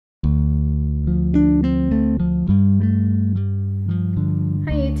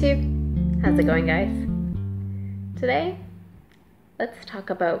YouTube! How's it going, guys? Today, let's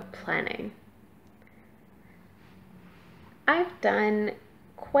talk about planning. I've done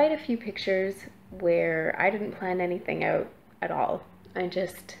quite a few pictures where I didn't plan anything out at all. I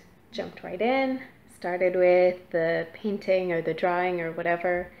just jumped right in, started with the painting or the drawing or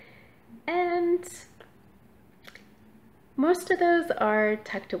whatever, and most of those are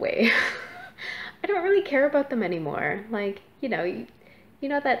tucked away. I don't really care about them anymore. Like, you know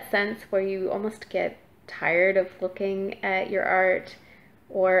that sense where you almost get tired of looking at your art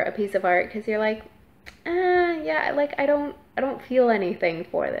or a piece of art because you're like, yeah, like I don't feel anything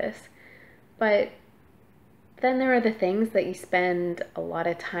for this. But then there are the things that you spend a lot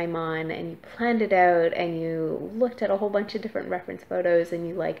of time on and you planned it out and you looked at a whole bunch of different reference photos and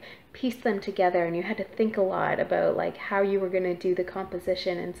you like pieced them together and you had to think a lot about like how you were going to do the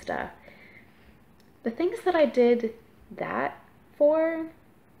composition and stuff. The things that I did that for,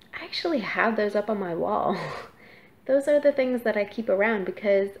 I actually have those up on my wall. Those are the things that I keep around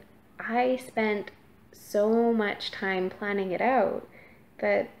because I spent so much time planning it out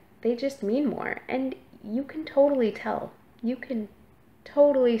that they just mean more. And you can totally tell. You can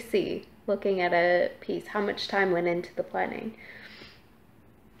totally see, looking at a piece, how much time went into the planning.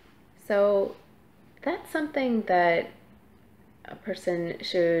 So that's something that a person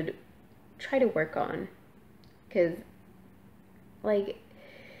should try to work on, because like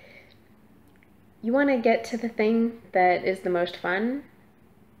you want to get to the thing that is the most fun,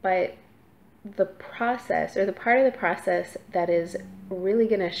 but the process or the part of the process that is really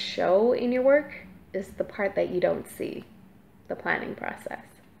going to show in your work is the part that you don't see, the planning process.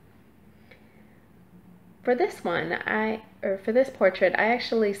 For this one, for this portrait, I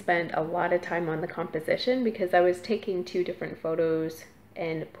actually spent a lot of time on the composition because I was taking two different photos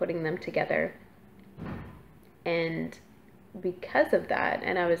and putting them together. And because of that,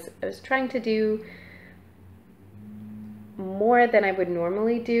 and I was trying to do more than I would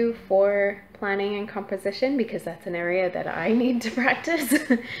normally do for planning and composition because that's an area that I need to practice.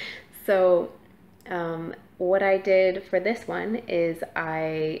 So what I did for this one is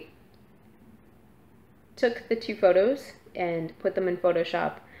I took the two photos and put them in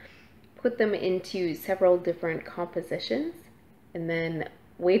Photoshop, put them into several different compositions, and then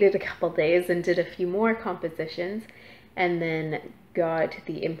waited a couple days and did a few more compositions, and then got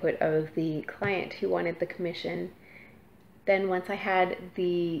the input of the client who wanted the commission. Then once I had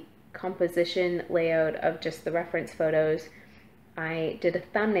the composition layout of just the reference photos, I did a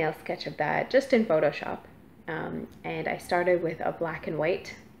thumbnail sketch of that just in Photoshop. And I started with a black and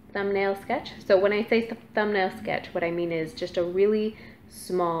white thumbnail sketch. So when I say thumbnail sketch, what I mean is just a really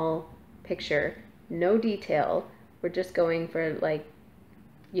small picture, no detail. We're just going for like,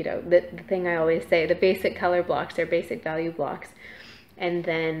 you know, the thing I always say, the basic color blocks or basic value blocks. And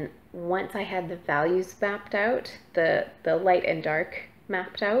then once I had the values mapped out, the light and dark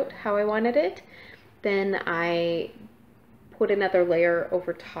mapped out how I wanted it, then I put another layer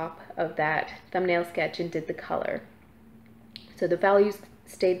over top of that thumbnail sketch and did the color. So the values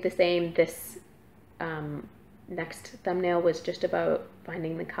stayed the same. This next thumbnail was just about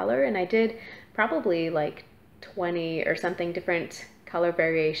finding the color, and I did probably like 20 or something different color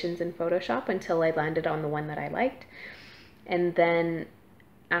variations in Photoshop until I landed on the one that I liked. And then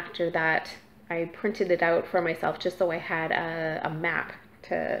after that, I printed it out for myself just so I had a map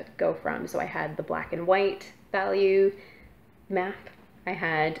to go from. So I had the black and white value map, I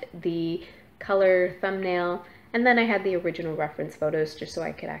had the color thumbnail, and then I had the original reference photos just so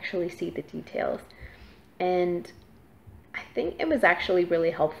I could actually see the details. And I think it was actually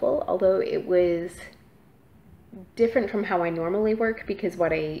really helpful, although it was different from how I normally work, because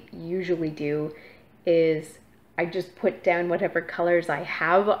what I usually do is I just put down whatever colors I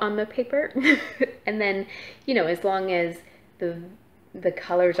have on the paper and then, you know, as long as the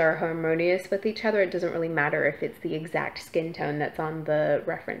colors are harmonious with each other, it doesn't really matter if it's the exact skin tone that's on the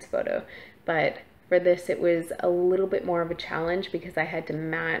reference photo. But for this, it was a little bit more of a challenge because I had to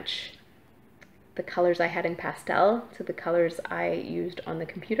match the colors I had in pastel to the colors I used on the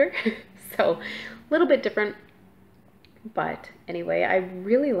computer. So a little bit different. But anyway, I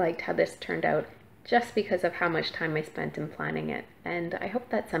really liked how this turned out just because of how much time I spent in planning it. And I hope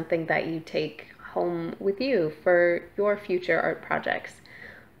that's something that you take home with you for your future art projects.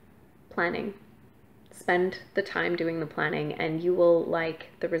 Planning. Spend the time doing the planning and you will like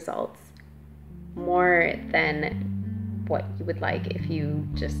the results more than what you would like if you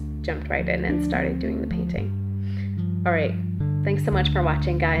just jumped right in and started doing the painting. All right, thanks so much for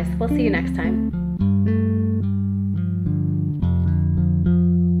watching, guys. We'll see you next time.